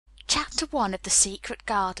Chapter 1 of The Secret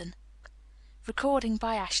Garden. Recording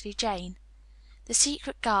by ashleighjane. The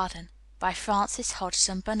Secret Garden by Frances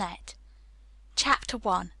Hodgson Burnett. Chapter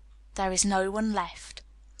 1. There is no one left.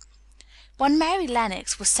 When Mary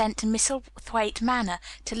Lennox was sent to Misselthwaite Manor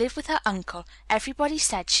to live with her uncle, everybody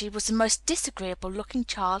said she was the most disagreeable-looking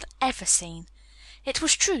child ever seen. It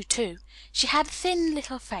was true, too. She had a thin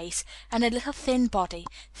little face, and a little thin body,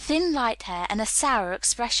 thin light hair, and a sour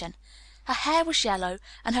expression. Her hair was yellow,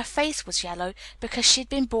 and her face was yellow, because she had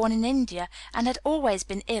been born in India, and had always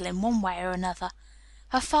been ill in one way or another.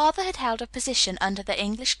 Her father had held a position under the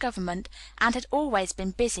English government, and had always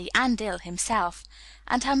been busy and ill himself,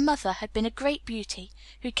 and her mother had been a great beauty,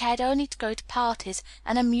 who cared only to go to parties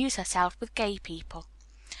and amuse herself with gay people.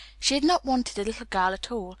 She had not wanted a little girl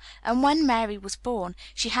at all, and when Mary was born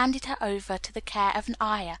she handed her over to the care of an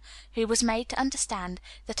ayah, who was made to understand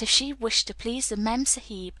that if she wished to please the Mem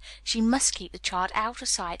Sahib she must keep the child out of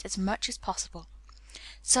sight as much as possible.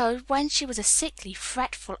 So when she was a sickly,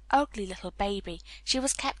 fretful, ugly little baby she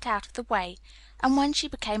was kept out of the way, and when she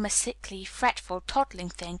became a sickly, fretful, toddling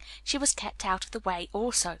thing she was kept out of the way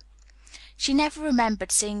also. She never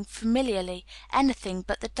remembered seeing familiarly anything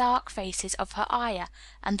but the dark faces of her ayah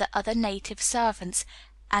and the other native servants,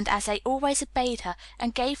 and as they always obeyed her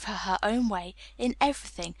and gave her her own way in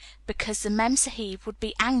everything, because the Mem Sahib would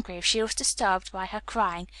be angry if she was disturbed by her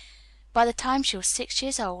crying, by the time she was 6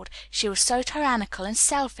 years old she was so tyrannical and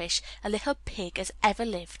selfish a little pig as ever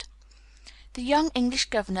lived. The young English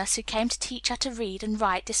governess who came to teach her to read and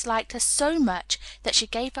write disliked her so much that she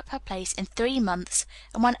gave up her place in 3 months,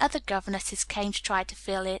 and when other governesses came to try to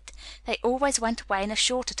fill it, they always went away in a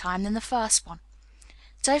shorter time than the first one.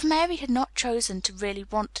 So if Mary had not chosen to really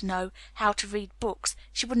want to know how to read books,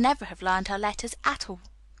 she would never have learned her letters at all.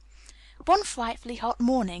 One frightfully hot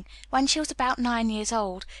morning, when she was about 9 years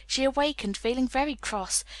old, she awakened feeling very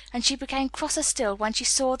cross, and she became crosser still when she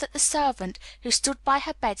saw that the servant who stood by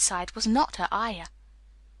her bedside was not her ayah.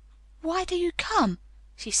 "Why do you come?"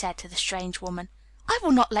 she said to the strange woman. "I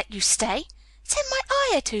will not let you stay. Send my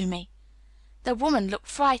ayah to me." The woman looked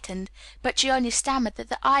frightened, but she only stammered that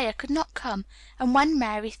the ayah could not come, and when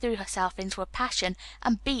Mary threw herself into a passion,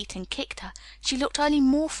 and beat and kicked her, she looked only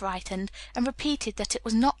more frightened, and repeated that it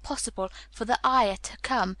was not possible for the ayah to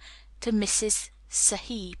come to Mrs.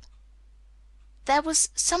 Sahib. There was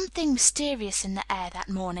something mysterious in the air that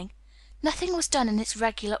morning. Nothing was done in its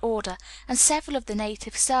regular order, and several of the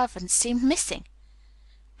native servants seemed missing,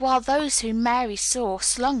 while those whom Mary saw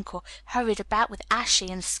slunk or hurried about with ashy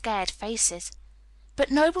and scared faces. But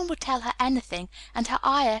no one would tell her anything, and her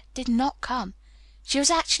ayah did not come. She was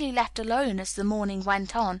actually left alone as the morning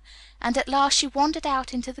went on, and at last she wandered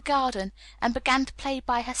out into the garden and began to play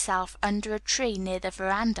by herself under a tree near the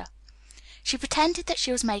veranda. She pretended that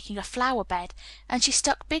she was making a flower bed, and she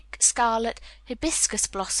stuck big scarlet hibiscus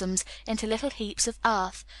blossoms into little heaps of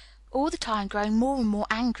earth, all the time growing more and more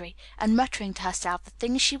angry, and muttering to herself the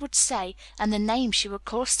things she would say and the names she would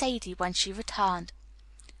call Sadie when she returned.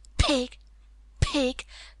 "Pig, pig,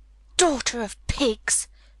 daughter of pigs,"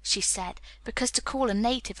 she said, because to call a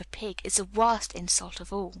native a pig is the worst insult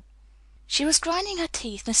of all. She was grinding her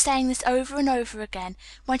teeth and saying this over and over again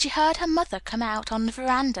when she heard her mother come out on the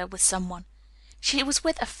veranda with someone. She was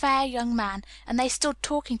with a fair young man, and they stood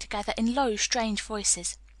talking together in low, strange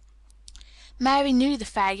voices. Mary knew the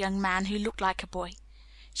fair young man who looked like a boy.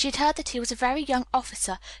 She had heard that he was a very young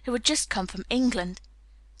officer who had just come from England.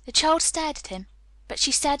 The child stared at him, but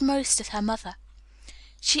she said most at her mother.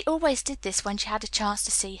 She always did this when she had a chance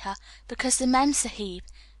to see her, because the Mem Sahib,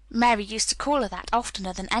 Mary used to call her that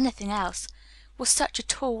oftener than anything else, was such a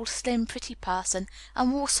tall, slim, pretty person,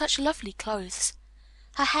 and wore such lovely clothes.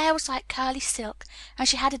 Her hair was like curly silk, and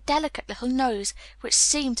she had a delicate little nose which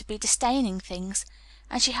seemed to be disdaining things,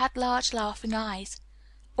 and she had large laughing eyes.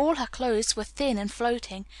 All her clothes were thin and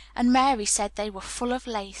floating, and Mary said they were full of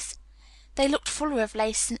lace. They looked fuller of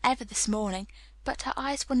lace than ever this morning, but her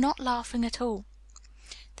eyes were not laughing at all.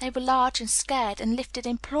 They were large and scared, and lifted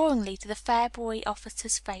imploringly to the fair boy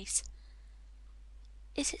officer's face.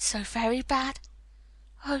 "Is it so very bad?"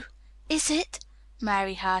 "Oh, is it?"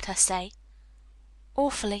 Mary heard her say.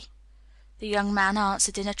 "Awfully," the young man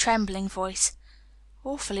answered in a trembling voice.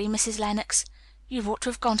 "Awfully, Mrs. Lennox. You ought to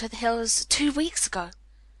have gone to the hills 2 weeks ago."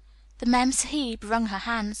 The Mem Sahib wrung her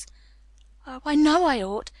hands. "Oh, I know I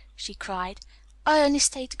ought," she cried. "I only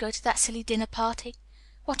stayed to go to that silly dinner party.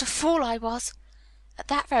 What a fool I was!" At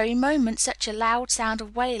that very moment such a loud sound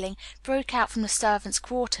of wailing broke out from the servants'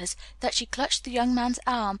 quarters that she clutched the young man's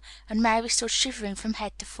arm, and Mary stood shivering from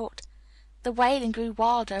head to foot. The wailing grew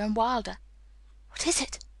wilder and wilder. "What is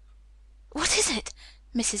it? What is it?"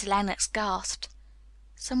 Mrs. Lennox gasped.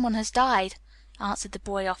 "Some one has died," answered the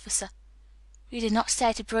boy officer. "You did not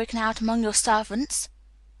say it had broken out among your servants?"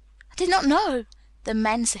 "I did not know," the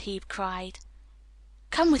men Sahib cried.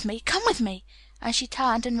 Come with me," and she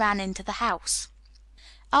turned and ran into the house.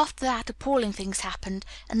 After that appalling things happened,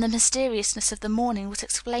 and the mysteriousness of the morning was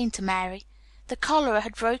explained to Mary. The cholera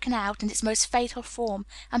had broken out in its most fatal form,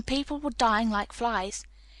 and people were dying like flies.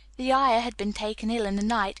 The ayah had been taken ill in the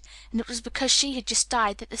night, and it was because she had just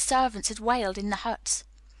died that the servants had wailed in the huts.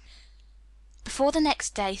 Before the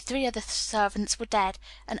next day 3 other servants were dead,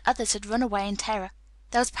 and others had run away in terror.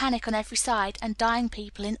 There was panic on every side, and dying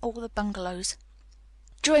people in all the bungalows.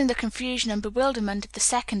 During the confusion and bewilderment of the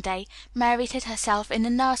second day, Mary hid herself in the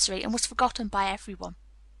nursery and was forgotten by everyone.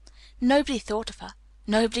 Nobody thought of her,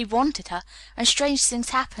 nobody wanted her, and strange things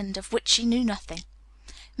happened of which she knew nothing.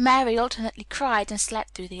 Mary alternately cried and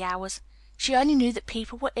slept through the hours. She only knew that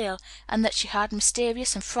people were ill, and that she heard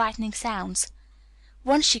mysterious and frightening sounds.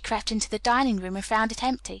 Once she crept into the dining room and found it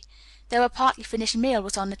empty. Though a partly finished meal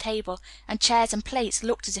was on the table, and chairs and plates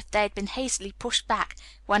looked as if they had been hastily pushed back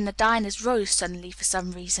when the diners rose suddenly for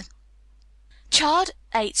some reason. The child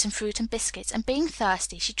ate some fruit and biscuits, and being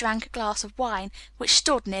thirsty, she drank a glass of wine, which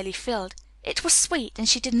stood nearly filled. It was sweet, and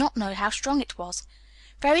she did not know how strong it was.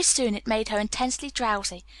 Very soon it made her intensely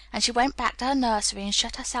drowsy, and she went back to her nursery and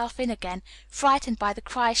shut herself in again, frightened by the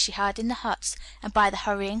cries she heard in the huts and by the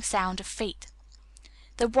hurrying sound of feet.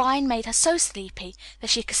 The wine made her so sleepy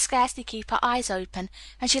that she could scarcely keep her eyes open,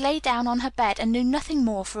 and she lay down on her bed and knew nothing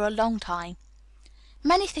more for a long time.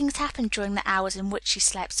 Many things happened during the hours in which she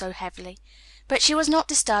slept so heavily, but she was not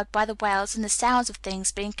disturbed by the wails and the sounds of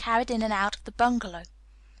things being carried in and out of the bungalow.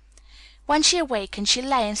 When she awakened, she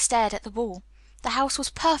lay and stared at the wall. The house was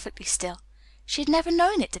perfectly still. She had never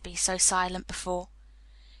known it to be so silent before.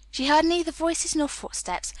 She heard neither voices nor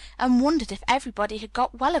footsteps, and wondered if everybody had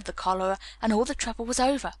got well of the cholera and all the trouble was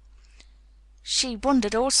over. She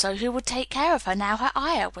wondered also who would take care of her now her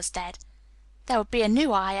ayah was dead. There would be a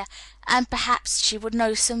new ayah, and perhaps she would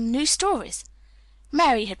know some new stories.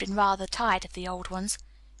 Mary had been rather tired of the old ones.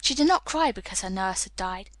 She did not cry because her nurse had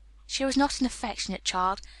died. She was not an affectionate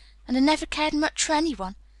child, and had never cared much for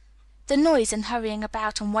anyone. The noise and hurrying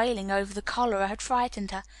about and wailing over the cholera had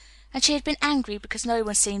frightened her, and she had been angry because no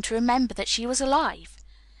one seemed to remember that she was alive.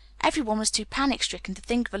 Everyone was too panic-stricken to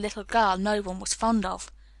think of a little girl no one was fond of.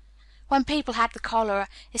 When people had the cholera,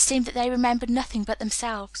 it seemed that they remembered nothing but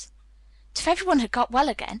themselves. But if everyone had got well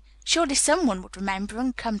again, surely some one would remember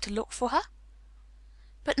and come to look for her.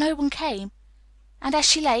 But no one came, and as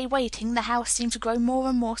she lay waiting, the house seemed to grow more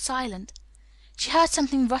and more silent. She heard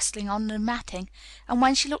something rustling on the matting, and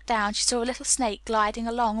when she looked down she saw a little snake gliding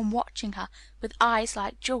along and watching her with eyes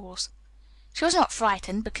like jewels. She was not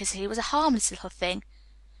frightened, because he was a harmless little thing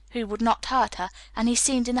who would not hurt her, and he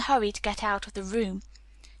seemed in a hurry to get out of the room.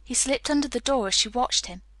 He slipped under the door as she watched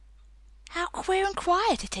him. "How queer and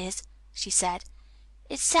quiet it is," she said.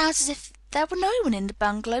 "It sounds as if there were no one in the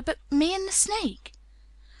bungalow but me and the snake."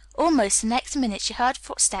 Almost the next minute she heard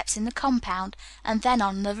footsteps in the compound, and then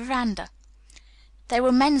on the veranda. They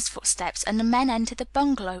were men's footsteps, and the men entered the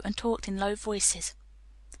bungalow and talked in low voices.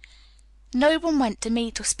 No one went to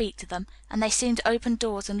meet or speak to them, and they seemed to open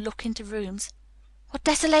doors and look into rooms. "What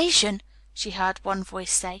desolation!" she heard one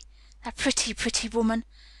voice say. "That pretty, pretty woman!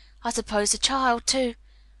 I suppose the child, too.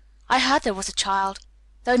 I heard there was a child,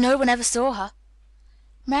 though no one ever saw her."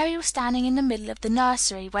 Mary was standing in the middle of the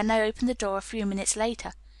nursery when they opened the door a few minutes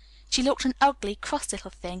later. She looked an ugly, cross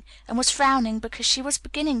little thing, and was frowning because she was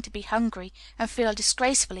beginning to be hungry and feel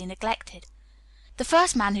disgracefully neglected. The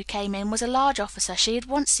first man who came in was a large officer she had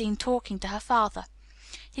once seen talking to her father.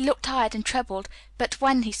 He looked tired and troubled, but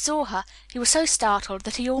when he saw her he was so startled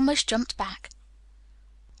that he almost jumped back.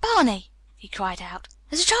 "Barney!" he cried out.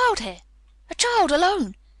 "There's a child here! A child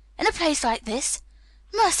alone! In a place like this!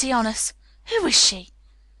 Mercy on us! Who is she?"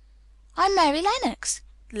 "I'm Mary Lennox,"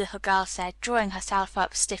 the little girl said, drawing herself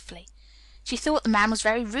up stiffly. She thought the man was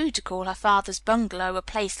very rude to call her father's bungalow a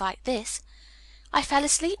place like this. "I fell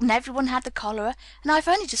asleep when everyone had the cholera, and I've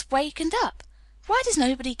only just wakened up. Why does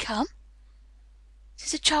nobody come?"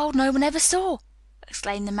 "She's a child no one ever saw,"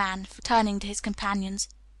 exclaimed the man, turning to his companions.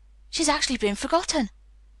 "She's actually been forgotten."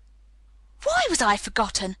 "Why was I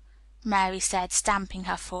forgotten?" Mary said, stamping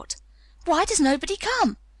her foot. "Why does nobody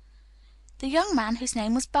come?" The young man, whose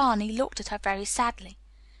name was Barney, looked at her very sadly.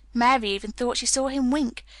 Mary even thought she saw him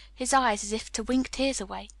wink his eyes as if to wink tears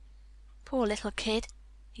away. "Poor little kid,"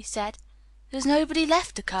 he said. "There's nobody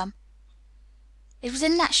left to come." It was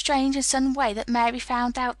in that strange and sudden way that Mary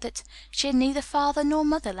found out that she had neither father nor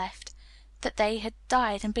mother left, that they had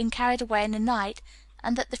died and been carried away in the night,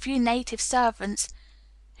 and that the few native servants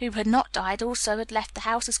who had not died also had left the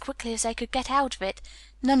house as quickly as they could get out of it,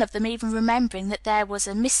 none of them even remembering that there was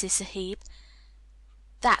a Mrs. Sahib.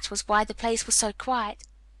 That was why the place was so quiet.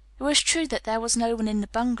 It was true that there was no one in the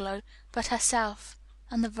bungalow but herself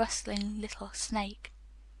and the rustling little snake.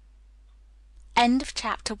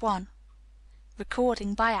 Chapter 2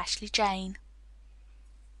 Recording by Ashley Jane